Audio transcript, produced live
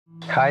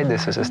Hi,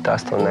 this is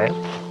Estas Tonne.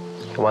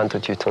 I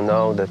wanted you to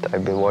know that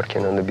I've been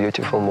working on a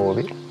beautiful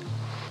movie.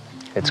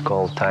 It's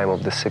called Time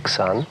of the Sixth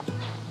Sun.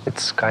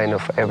 It's kind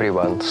of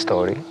everyone's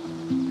story.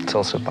 It's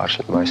also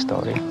partially my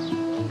story.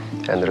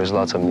 And there is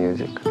lots of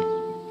music.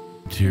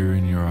 Tear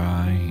in your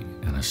eye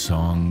and a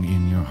song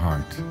in your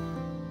heart.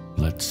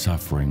 Let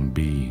suffering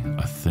be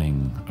a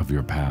thing of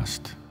your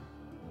past.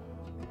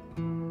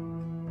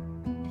 You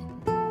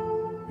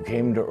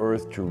came to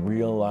Earth to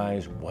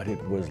realize what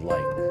it was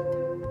like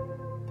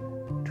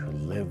to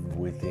live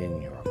within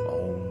your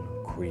own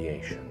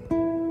creation,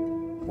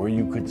 where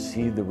you could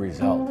see the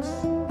results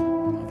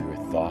of your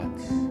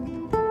thoughts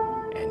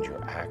and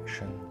your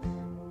actions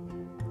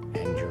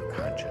and your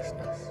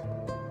consciousness.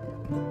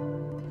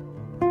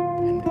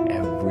 And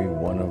every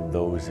one of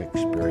those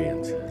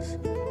experiences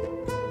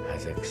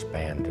has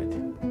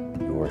expanded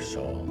your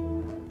soul.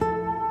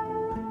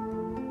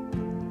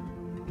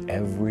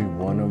 Every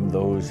one of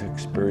those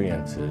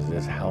experiences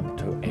has helped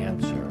to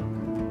answer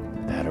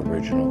that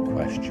original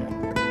question.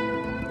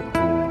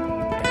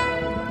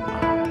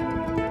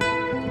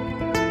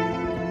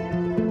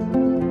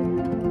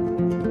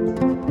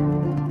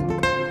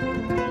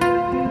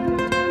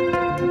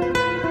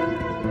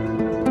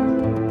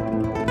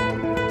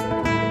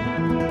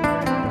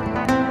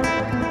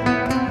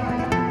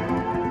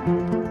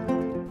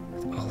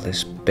 All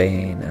this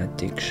pain,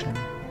 addiction,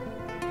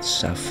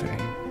 suffering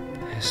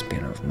has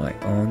been of my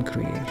own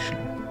creation,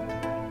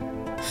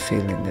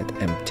 filling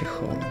that empty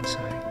hole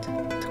inside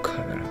to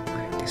cover up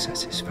my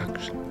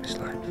dissatisfaction with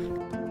life.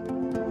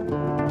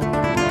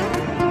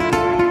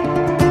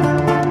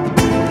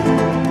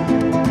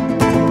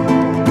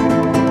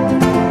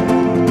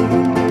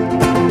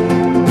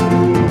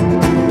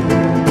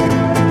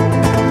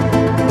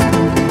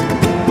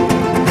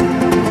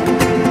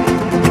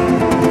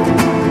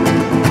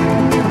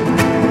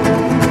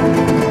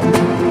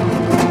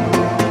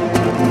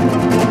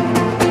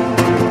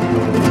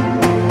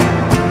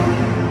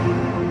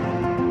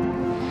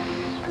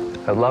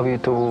 I'd love you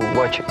to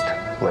watch it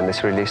when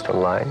it's released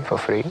online for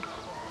free.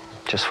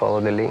 Just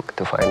follow the link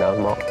to find out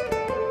more.